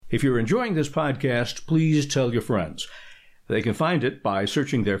If you're enjoying this podcast, please tell your friends. They can find it by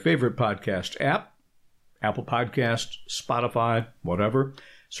searching their favorite podcast app, Apple Podcasts, Spotify, whatever.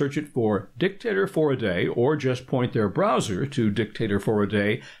 Search it for Dictator for a Day, or just point their browser to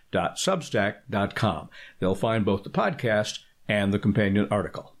dictatorforaday.substack.com. They'll find both the podcast and the companion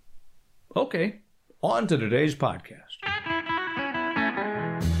article. Okay, on to today's podcast.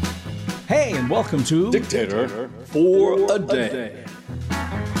 Hey, and welcome to Dictator for a Day.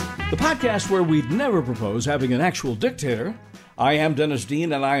 The podcast where we'd never propose having an actual dictator. I am Dennis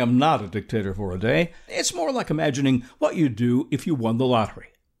Dean, and I am not a dictator for a day. It's more like imagining what you'd do if you won the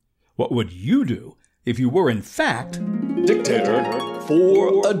lottery. What would you do if you were, in fact, Dictator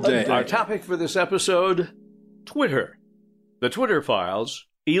for a Day? Our topic for this episode, Twitter. The Twitter files,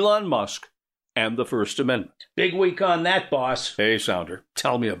 Elon Musk, and the First Amendment. Big week on that, boss. Hey, Sounder,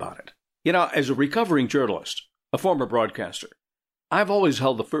 tell me about it. You know, as a recovering journalist, a former broadcaster, I've always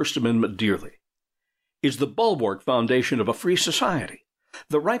held the First Amendment dearly. It's the bulwark foundation of a free society,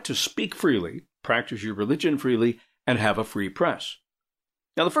 the right to speak freely, practice your religion freely, and have a free press.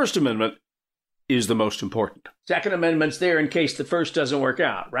 Now, the First Amendment is the most important. Second Amendment's there in case the first doesn't work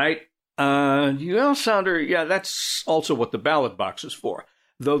out, right? Sounder, yeah, that's also what the ballot box is for,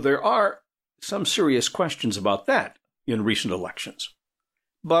 though there are some serious questions about that in recent elections.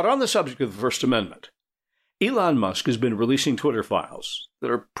 But on the subject of the First Amendment, Elon Musk has been releasing Twitter files that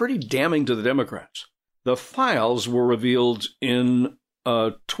are pretty damning to the Democrats. The files were revealed in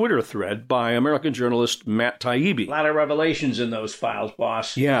a Twitter thread by American journalist Matt Taibbi. A lot of revelations in those files,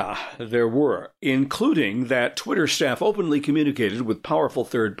 boss. Yeah, there were, including that Twitter staff openly communicated with powerful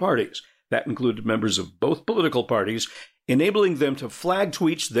third parties. That included members of both political parties, enabling them to flag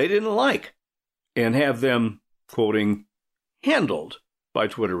tweets they didn't like and have them, quoting, handled by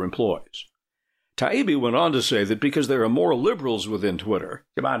Twitter employees. Taibbi went on to say that because there are more liberals within Twitter...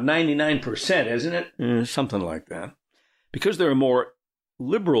 About 99%, isn't it? Something like that. Because there are more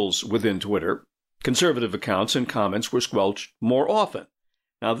liberals within Twitter, conservative accounts and comments were squelched more often.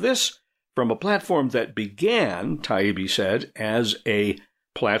 Now this, from a platform that began, Taibbi said, as a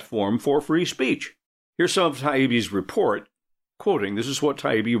platform for free speech. Here's some of Taibbi's report, quoting, this is what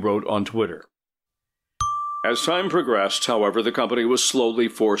Taibbi wrote on Twitter. As time progressed, however, the company was slowly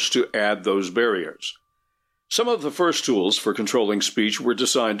forced to add those barriers. Some of the first tools for controlling speech were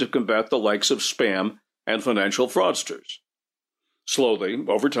designed to combat the likes of spam and financial fraudsters. Slowly,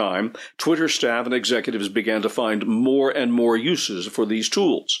 over time, Twitter staff and executives began to find more and more uses for these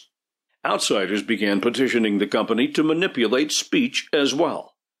tools. Outsiders began petitioning the company to manipulate speech as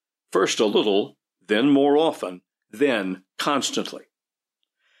well. First a little, then more often, then constantly.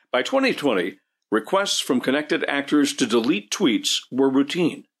 By 2020, requests from connected actors to delete tweets were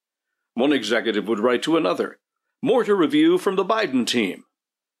routine. One executive would write to another, more to review from the Biden team.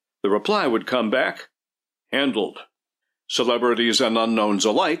 The reply would come back, handled. Celebrities and unknowns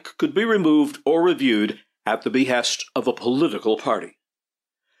alike could be removed or reviewed at the behest of a political party.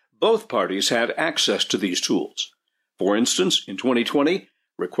 Both parties had access to these tools. For instance, in 2020,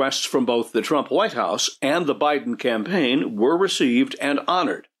 requests from both the Trump White House and the Biden campaign were received and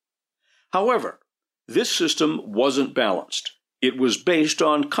honored. However, this system wasn't balanced. It was based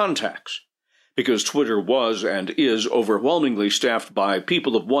on contacts. Because Twitter was and is overwhelmingly staffed by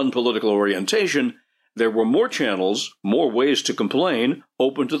people of one political orientation, there were more channels, more ways to complain,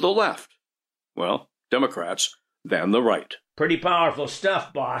 open to the left. Well, Democrats, than the right. Pretty powerful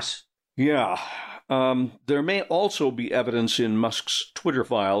stuff, boss. Yeah. There may also be evidence in Musk's Twitter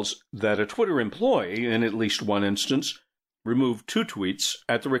files that a Twitter employee, in at least one instance, removed 2 tweets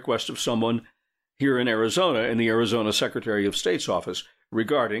at the request of someone here in Arizona, in the Arizona Secretary of State's office,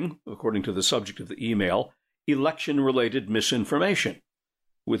 regarding, according to the subject of the email, election-related misinformation,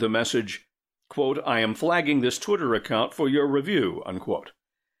 with a message, quote, I am flagging this Twitter account for your review, unquote.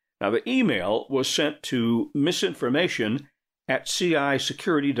 Now, the email was sent to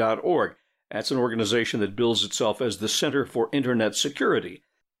misinformation@cisecurity.org. That's an organization that bills itself as the Center for Internet Security.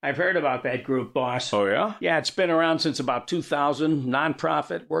 I've heard about that group, boss. Oh, yeah? Yeah, it's been around since about 2000.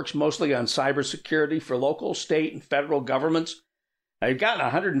 Nonprofit, works mostly on cybersecurity for local, state, and federal governments. They've gotten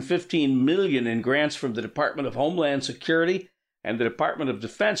 $115 million in grants from the Department of Homeland Security and the Department of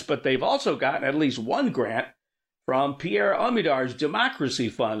Defense, but they've also gotten at least one grant from Pierre Omidyar's Democracy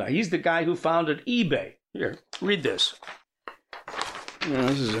Fund. Now, he's the guy who founded eBay. Here, read this. Yeah,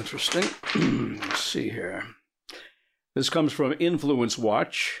 this is interesting. Let's see here. This comes from Influence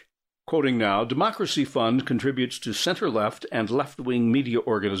Watch. Quoting now, Democracy Fund contributes to center-left and left-wing media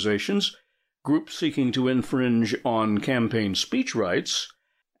organizations, groups seeking to infringe on campaign speech rights.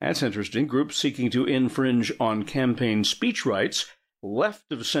 That's interesting. Groups seeking to infringe on campaign speech rights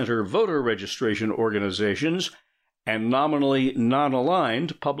left-of-center voter registration organizations, and nominally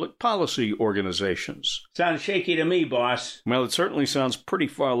non-aligned public policy organizations. Sounds shaky to me, boss. Well, it certainly sounds pretty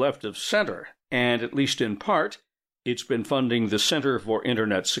far left of center, and at least in part, it's been funding the Center for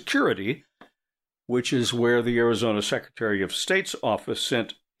Internet Security, which is where the Arizona Secretary of State's office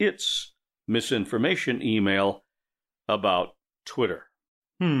sent its misinformation email about Twitter.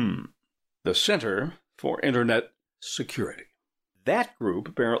 The Center for Internet Security. That group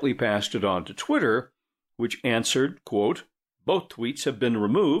apparently passed it on to Twitter, which answered, quote, "Both tweets have been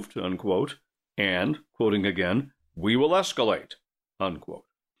removed," unquote, and, quoting again, "We will escalate," unquote.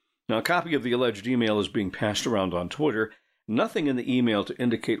 Now, a copy of the alleged email is being passed around on Twitter. Nothing in the email to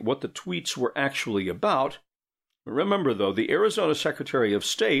indicate what the tweets were actually about. Remember, though, the Arizona Secretary of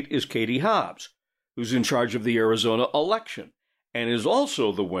State is Katie Hobbs, who's in charge of the Arizona election, and is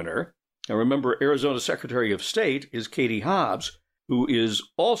also the winner. Now, remember, Arizona Secretary of State is Katie Hobbs, who is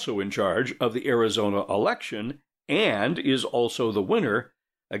also in charge of the Arizona election and is also the winner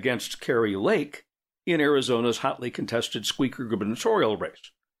against Kari Lake in Arizona's hotly contested squeaker gubernatorial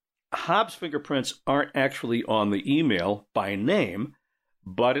race. Hobbs' fingerprints aren't actually on the email by name,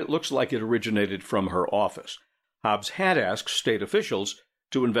 but it looks like it originated from her office. Hobbs had asked state officials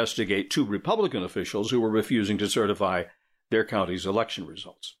to investigate 2 Republican officials who were refusing to certify their county's election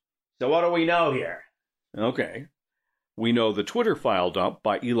results. So what do we know here? Okay. We know the Twitter file dump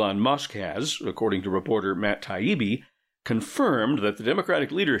by Elon Musk has, according to reporter Matt Taibbi, confirmed that the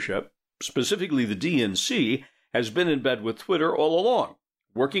Democratic leadership, specifically the DNC, has been in bed with Twitter all along,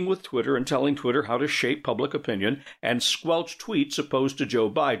 working with Twitter and telling Twitter how to shape public opinion and squelch tweets opposed to Joe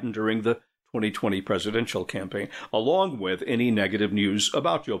Biden during the 2020 presidential campaign, along with any negative news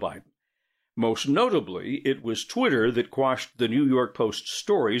about Joe Biden. Most notably, it was Twitter that quashed the New York Post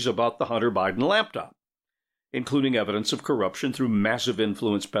stories about the Hunter Biden laptop, including evidence of corruption through massive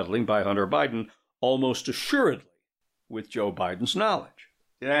influence peddling by Hunter Biden, almost assuredly with Joe Biden's knowledge.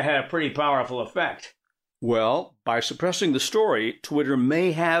 That had a pretty powerful effect. Well, by suppressing the story, Twitter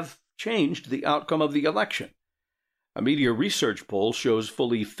may have changed the outcome of the election. A media research poll shows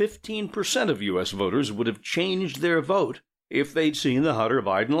fully 15% of U.S. voters would have changed their vote if they'd seen the Hunter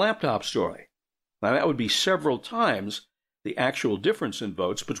Biden laptop story. Now, that would be several times the actual difference in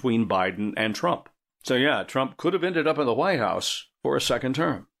votes between Biden and Trump. So yeah, Trump could have ended up in the White House for a second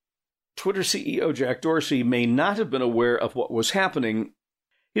term. Twitter CEO Jack Dorsey may not have been aware of what was happening.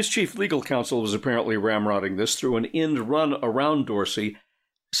 His chief legal counsel was apparently ramrodding this through an end run around Dorsey.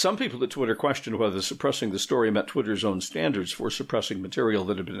 Some people at Twitter questioned whether suppressing the story met Twitter's own standards for suppressing material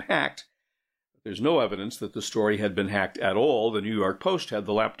that had been hacked. There's no evidence that the story had been hacked at all. The New York Post had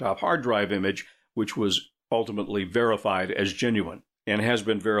the laptop hard drive image, which was ultimately verified as genuine, and has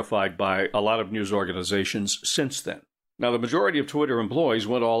been verified by a lot of news organizations since then. Now, the majority of Twitter employees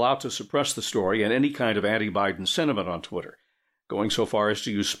went all out to suppress the story and any kind of anti-Biden sentiment on Twitter, going so far as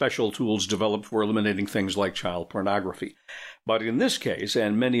to use special tools developed for eliminating things like child pornography. But in this case,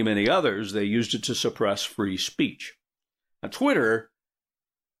 and many, many others, they used it to suppress free speech. Now, Twitter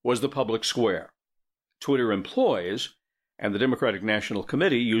was the public square. Twitter employees and the Democratic National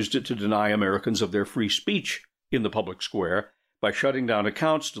Committee used it to deny Americans of their free speech in the public square by shutting down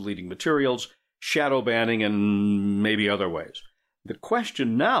accounts, deleting materials, shadow banning, and maybe other ways. The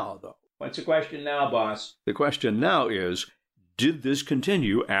question now, though... What's the question now, boss? The question now is, did this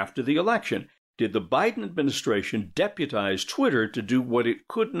continue after the election? Did the Biden administration deputize Twitter to do what it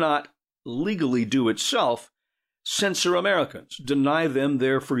could not legally do itself, censor Americans, deny them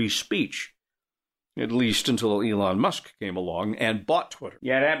their free speech? At least until Elon Musk came along and bought Twitter.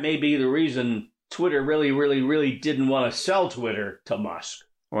 Yeah, that may be the reason Twitter really didn't want to sell Twitter to Musk.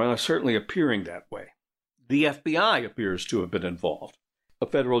 Well, it's certainly appearing that way. The FBI appears to have been involved. A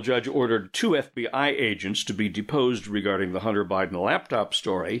federal judge ordered 2 FBI agents to be deposed regarding the Hunter Biden laptop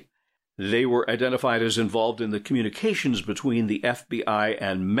story. They were identified as involved in the communications between the FBI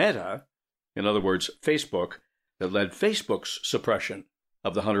and Meta, in other words, Facebook, that led Facebook's suppression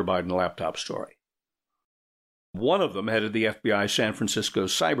of the Hunter Biden laptop story. One of them headed the FBI San Francisco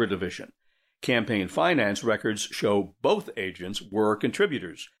Cyber Division. Campaign finance records show both agents were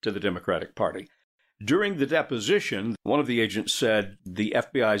contributors to the Democratic Party. During the deposition, one of the agents said the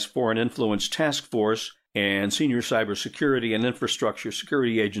FBI's Foreign Influence Task Force and senior cybersecurity and infrastructure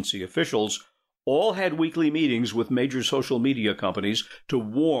security agency officials all had weekly meetings with major social media companies to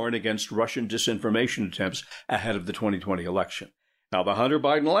warn against Russian disinformation attempts ahead of the 2020 election. Now, the Hunter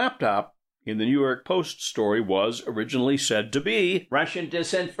Biden laptop in the New York Post story was originally said to be Russian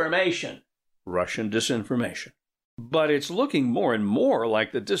disinformation. Russian disinformation. But it's looking more and more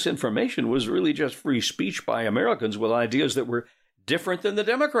like the disinformation was really just free speech by Americans with ideas that were different than the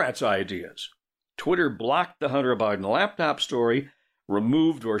Democrats' ideas. Twitter blocked the Hunter Biden laptop story,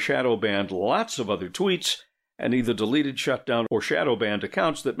 removed or shadow banned lots of other tweets, and either deleted, shut down, or shadow banned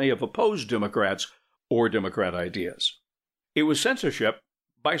accounts that may have opposed Democrats or Democrat ideas. It was censorship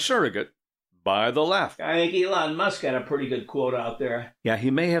by surrogate by the left. I think Elon Musk had a pretty good quote out there. Yeah,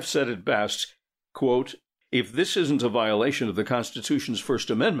 he may have said it best, quote, "If this isn't a violation of the Constitution's First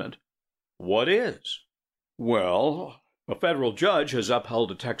Amendment, what is?" Well, a federal judge has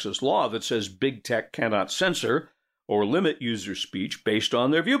upheld a Texas law that says big tech cannot censor or limit user speech based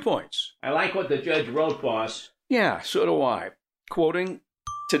on their viewpoints. I like what the judge wrote, boss. Yeah, so do I. Quoting,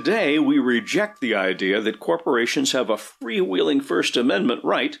 "Today we reject the idea that corporations have a freewheeling First Amendment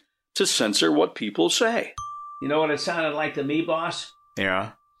right to censor what people say." You know what it sounded like to me, boss?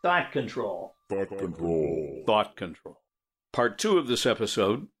 Yeah? Thought control. Thought control. Thought control. Part 2 of this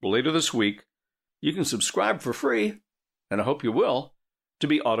episode, later this week. You can subscribe for free, and I hope you will, to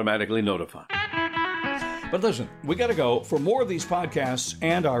be automatically notified. But listen, we got to go. For more of these podcasts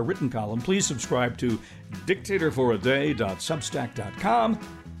and our written column, please subscribe to dictatorforaday.substack.com.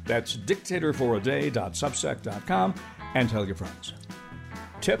 That's dictatorforaday.substack.com, and tell your friends.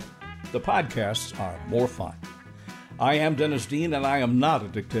 Tip, the podcasts are more fun. I am Dennis Dean, and I am not a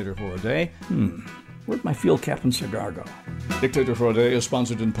dictator for a day. Where'd my field captain cigar go? Dictator for a Day is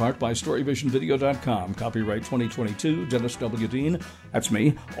sponsored in part by StoryVisionVideo.com. Copyright 2022, Dennis W. Dean. That's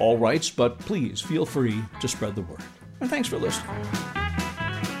me. All rights, but please feel free to spread the word. And thanks for listening.